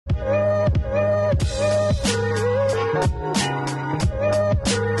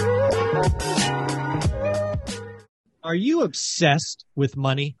Are you obsessed with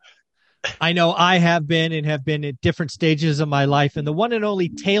money? I know I have been and have been at different stages of my life. And the one and only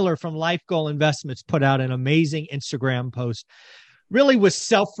Taylor from Life Goal Investments put out an amazing Instagram post, really with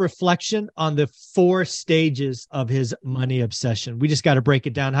self-reflection on the 4 stages of his money obsession. We just got to break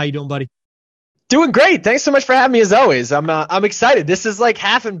it down. How you doing, buddy? Doing great. Thanks so much for having me as always. I'm excited. This is like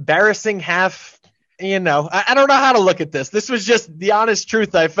half embarrassing, half, I don't know how to look at this. This was just the honest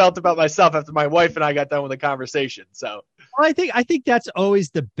truth I felt about myself after my wife and I got done with the conversation. So Well, I think that's always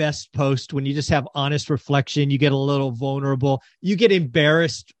the best post when you just have honest reflection. You get a little vulnerable. You get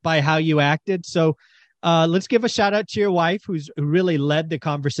embarrassed by how you acted. So let's give a shout out to your wife who really led the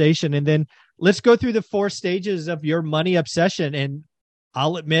conversation. And then let's go through the 4 stages of your money obsession. And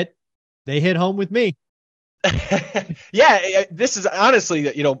I'll admit they hit home with me. yeah, this is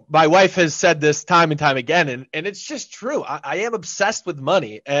honestly, my wife has said this time and time again, and it's just true. I am obsessed with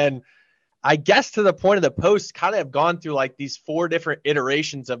money. And I guess to the point of the post, kind of have gone through like these 4 different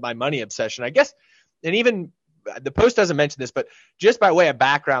iterations of my money obsession, I guess. And even the post doesn't mention this, but just by way of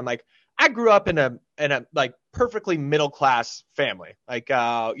background, like I grew up in a like perfectly middle class family. Like,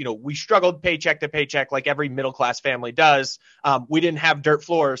 we struggled paycheck to paycheck like every middle class family does. We didn't have dirt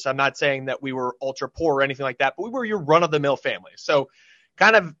floors. So I'm not saying that we were ultra poor or anything like that, but we were your run of the mill family. So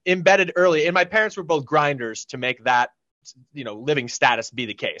kind of embedded early. And my parents were both grinders to make that, living status be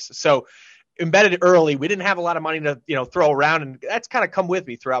the case. So embedded early, we didn't have a lot of money to, throw around. And that's kind of come with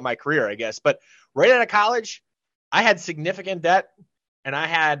me throughout my career, I guess. But right out of college, I had significant debt and I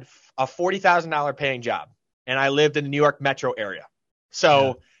had a $40,000 paying job and I lived in the New York metro area.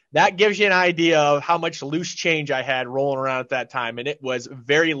 So that gives you an idea of how much loose change I had rolling around at that time. And it was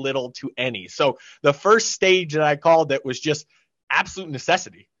very little to any. So the first stage that I called it was just absolute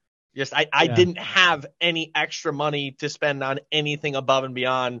necessity. Just I didn't have any extra money to spend on anything above and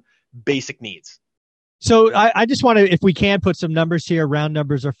beyond basic needs. So I just want to, if we can put some numbers here, round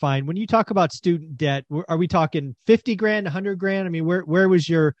numbers are fine. When you talk about student debt, are we talking 50 grand, 100 grand? I mean, where was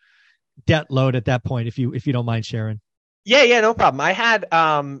your debt load at that point, if you don't mind sharing? Yeah, no problem. I had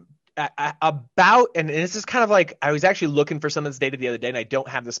about, and this is kind of like, I was actually looking for some of this data the other day and I don't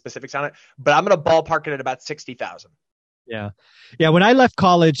have the specifics on it, but I'm going to ballpark it at about 60,000. Yeah. Yeah. When I left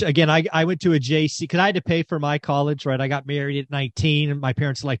college, again, I went to a JC because I had to pay for my college, right? I got married at 19 and my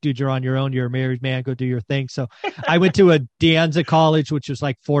parents were like, dude, you're on your own. You're a married man. Go do your thing. So I went to a De Anza college, which was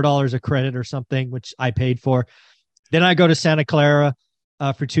like $4 a credit or something, which I paid for. Then I go to Santa Clara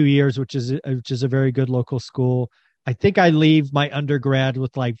for 2 years, which is a very good local school. I think I leave my undergrad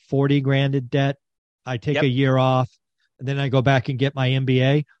with like 40 grand in debt. I take a year off and then I go back and get my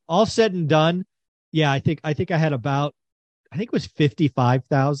MBA. All said and done. Yeah. I think I had about, I think it was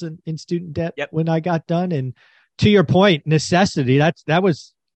 55,000 in student debt when I got done. And to your point, necessity, I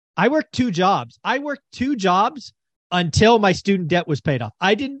worked 2 jobs. I worked 2 jobs until my student debt was paid off.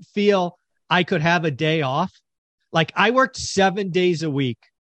 I didn't feel I could have a day off. Like I worked 7 days a week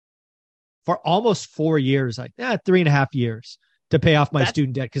for almost 4 years, like 3.5 years to pay off my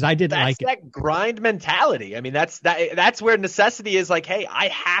student debt because I didn't like it. That's that grind mentality. I mean, that's where necessity is like, hey, I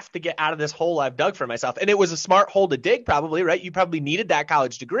have to get out of this hole I've dug for myself. And it was a smart hole to dig, probably, right? You probably needed that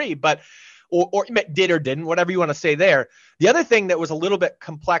college degree, but or did or didn't, whatever you want to say there. The other thing that was a little bit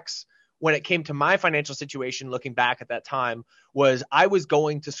complex when it came to my financial situation, looking back at that time, was I was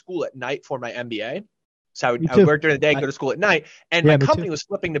going to school at night for my MBA. So I would work during the day, go to school at night, and my company was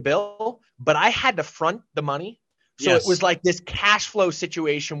flipping the bill, but I had to front the money. So it was like this cash flow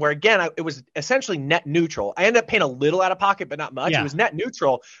situation where, again, it was essentially net neutral. I ended up paying a little out of pocket, but not much. It was net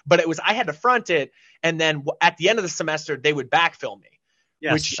neutral, but I had to front it. And then at the end of the semester, they would backfill me.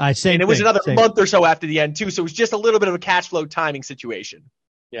 Yes, it was another month or so after the end too. So it was just a little bit of a cash flow timing situation.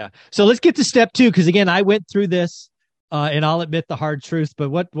 Yeah. So let's get to step 2. Cause again, I went through this and I'll admit the hard truth,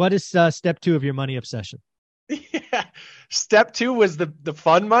 but what is step 2 of your money obsession? Yeah. Step 2 was the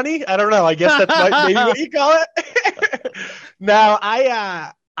fun money. I don't know. I guess that's maybe what you call it. Now,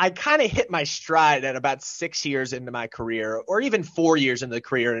 I kind of hit my stride at about 6 years into my career, or even 4 years into the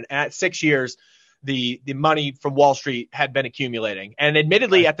career. And at 6 years, the money from Wall Street had been accumulating. And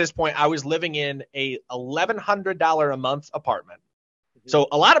admittedly, at this point, I was living in a $1,100 a month apartment. So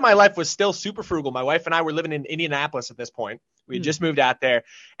a lot of my life was still super frugal. My wife and I were living in Indianapolis at this point. We had just moved out there,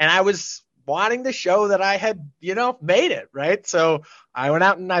 and I was wanting to show that I had, made it, right? So I went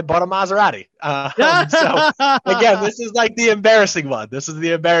out and I bought a Maserati. So again, this is like the embarrassing one. This is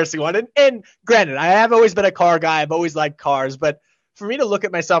the embarrassing one. And granted, I have always been a car guy. I've always liked cars, but for me to look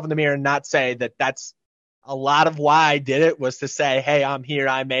at myself in the mirror and not say that that's a lot of why I did it was to say, hey, I'm here,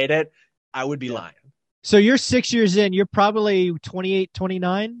 I made it, I would be lying. So you're 6 years in, you're probably 28,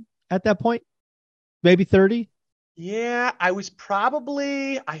 29 at that point, maybe 30. Yeah, I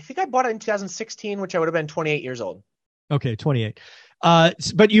think I bought it in 2016, which I would have been 28 years old. Okay, 28.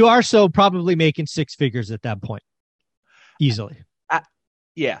 But you are so probably making six figures at that point, easily. I,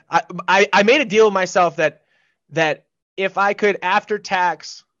 yeah, I made a deal with myself that if I could after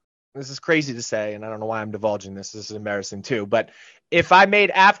tax, this is crazy to say, and I don't know why I'm divulging this. This is embarrassing too, but if I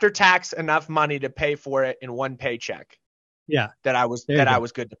made after tax enough money to pay for it in one paycheck, Yeah, that I was there you that I go.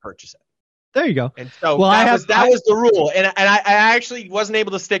 was good to purchase it. There you go. And so Well, that was the rule, and I actually wasn't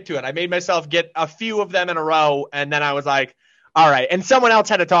able to stick to it. I made myself get a few of them in a row, and then I was like, all right. And someone else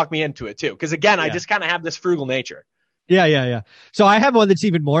had to talk me into it too, because again, I yeah, just kind of have this frugal nature. yeah. So I have one that's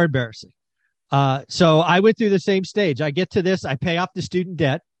even more embarrassing. So I went through the same stage. I get to this, I pay off the student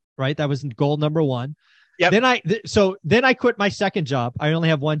debt, right? That was goal number one. Yep. Then I quit my second job. I only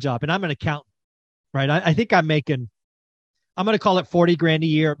have one job, and I'm an accountant, right? I think I'm going to call it 40 grand a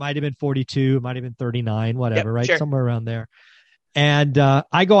year. It might have been 42, it might have been 39, whatever, Yep. right? Sure. Somewhere around there. And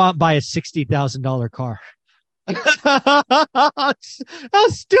I go out and buy a $60,000 car. How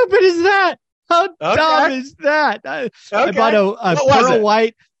stupid is that? How dumb is that? I bought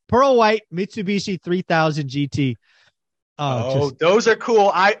a pearl white Mitsubishi 3000 GT. Those are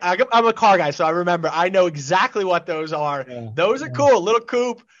cool. I'm a car guy, so I remember. I know exactly what those are. Yeah, those are cool. Little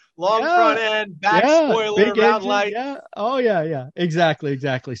coupe, long front end, back spoiler, big round engine, light. Yeah. Oh yeah. Exactly.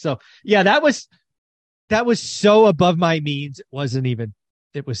 So yeah, that was so above my means.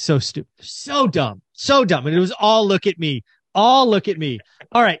 It was so stupid, so dumb. And it was all look at me. All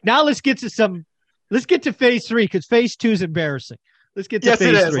right. Now let's get to phase three, because phase two is embarrassing. Let's get to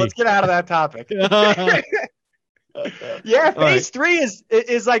phase three. Let's get out of that topic. Yeah, phase three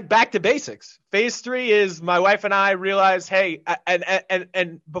is like back to basics. Phase three is my wife and I realized, hey,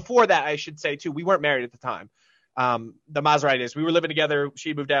 and before that, I should say too, we weren't married at the time. The Maserati is, we were living together.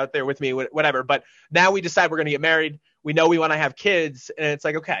 She moved out there with me, whatever. But now we decide we're going to get married. We know we want to have kids, and it's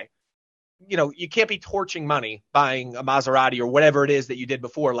like, okay, you can't be torching money buying a Maserati or whatever it is that you did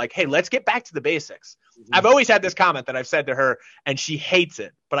before. Like, hey, let's get back to the basics. Mm-hmm. I've always had this comment that I've said to her, and she hates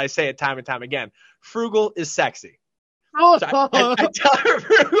it, but I say it time and time again. Frugal is sexy. Oh, so I tell her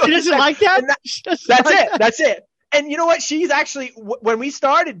frugal. She doesn't like that? That's it. And you know what? She's actually, when we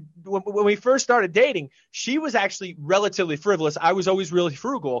first started dating, she was actually relatively frivolous. I was always really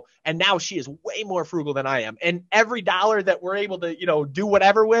frugal. And now she is way more frugal than I am. And every dollar that we're able to, do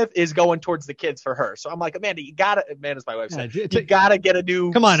whatever with is going towards the kids for her. So I'm like, Amanda's my wife said, you gotta get a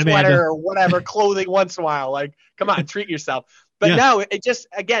new sweater or whatever, clothing once in a while. Like, come on, treat yourself. But no, it just,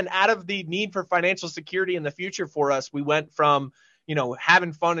 again, out of the need for financial security in the future for us, we went from,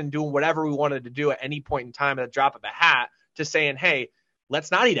 having fun and doing whatever we wanted to do at any point in time at a drop of a hat to saying, hey,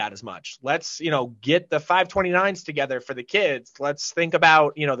 let's not eat out as much. Let's, get the 529s together for the kids. Let's think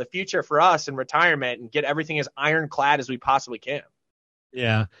about, the future for us in retirement and get everything as ironclad as we possibly can.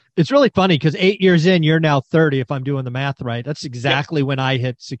 Yeah. It's really funny because 8 years in, you're now 30, if I'm doing the math right. That's exactly when I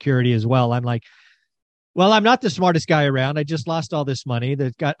hit security as well. I'm like, well, I'm not the smartest guy around. I just lost all this money.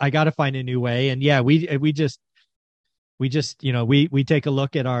 I got to find a new way. And yeah, we just, we take a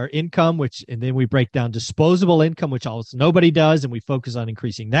look at our income, and then we break down disposable income, which almost nobody does. And we focus on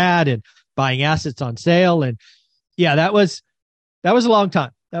increasing that and buying assets on sale. And yeah, that was a long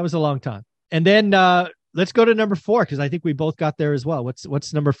time. And then, let's go to number 4, because I think we both got there as well.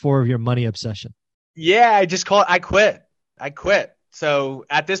 What's number 4 of your money obsession? Yeah, I just call it, I quit. So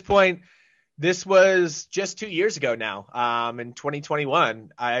at this point, this was just 2 years ago now. In 2021,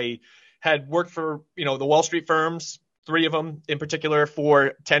 I had worked for, the Wall Street firms, 3 of them in particular,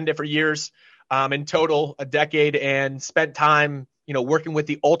 for 10 different years, in total, a decade, and spent time, working with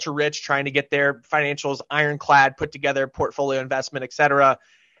the ultra rich, trying to get their financials ironclad, put together portfolio investment, et cetera.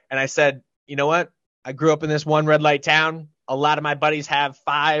 And I said, you know what? I grew up in this one red light town. A lot of my buddies have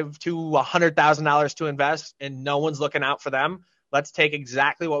 $500,000 to $100,000 to invest, and no one's looking out for them. Let's take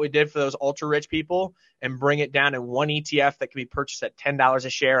exactly what we did for those ultra rich people and bring it down in one ETF that can be purchased at $10 a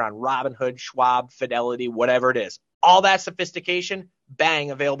share on Robinhood, Schwab, Fidelity, whatever it is. All that sophistication,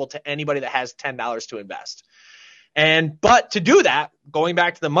 bang, available to anybody that has $10 to invest. But to do that, going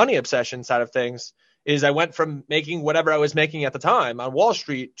back to the money obsession side of things, is I went from making whatever I was making at the time on Wall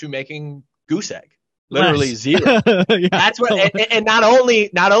Street to making goose egg, literally zero. Yeah. That's what, and not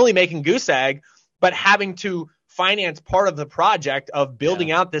only making goose egg, but having to finance part of the project of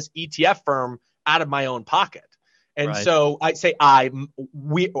building out this ETF firm out of my own pocket. And so I say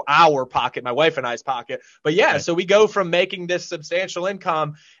our pocket, my wife and I's pocket. But so we go from making this substantial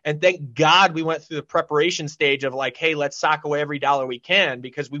income, and thank God we went through the preparation stage of like, hey, let's sock away every dollar we can,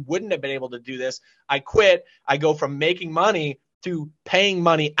 because we wouldn't have been able to do this. I quit. I go from making money to paying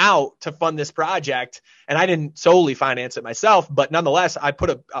money out to fund this project. And I didn't solely finance it myself, but nonetheless, I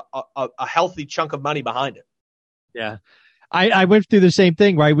put a healthy chunk of money behind it. Yeah. I went through the same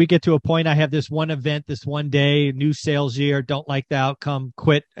thing, right? We get to a point, I have this one event, this one day, new sales year, don't like the outcome,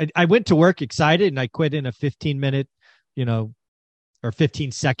 quit. I went to work excited and I quit in a 15-minute, or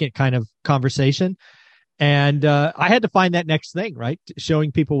 15-second kind of conversation. And I had to find that next thing, right?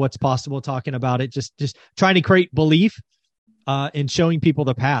 Showing people what's possible, talking about it, just trying to create belief and showing people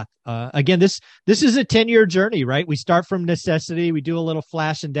the path. Again, this is a 10-year journey, right? We start from necessity. We do a little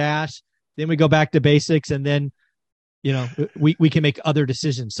flash and dash. Then we go back to basics, and then we can make other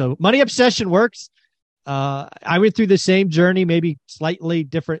decisions. So money obsession works. I went through the same journey, maybe slightly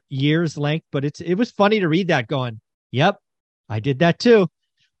different years length, but it was funny to read that going, yep, I did that too.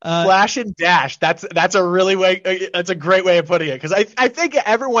 Flash and dash. That's a great way of putting it. Cause I think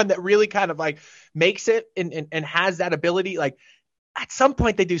everyone that really kind of like makes it and has that ability, like at some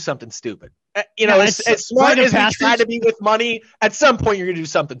point they do something stupid. As smart as we try to be with money, at some point you're going to do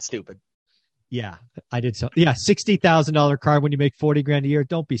something stupid. Yeah, I did so. Yeah, $60,000 car when you make $40,000 a year.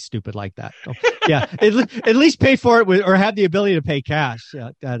 Don't be stupid like that. Yeah, at least pay for it or have the ability to pay cash.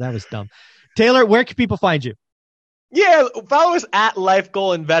 Yeah, that was dumb. Taylor, where can people find you? Yeah, follow us at Life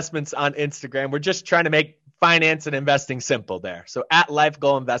Goal Investments on Instagram. We're just trying to make finance and investing simple there. So at Life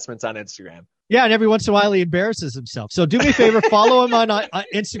Goal Investments on Instagram. Yeah, and every once in a while he embarrasses himself. So do me a favor, follow him on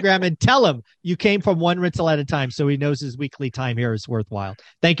Instagram and tell him you came from one rental at a time so he knows his weekly time here is worthwhile.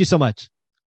 Thank you so much.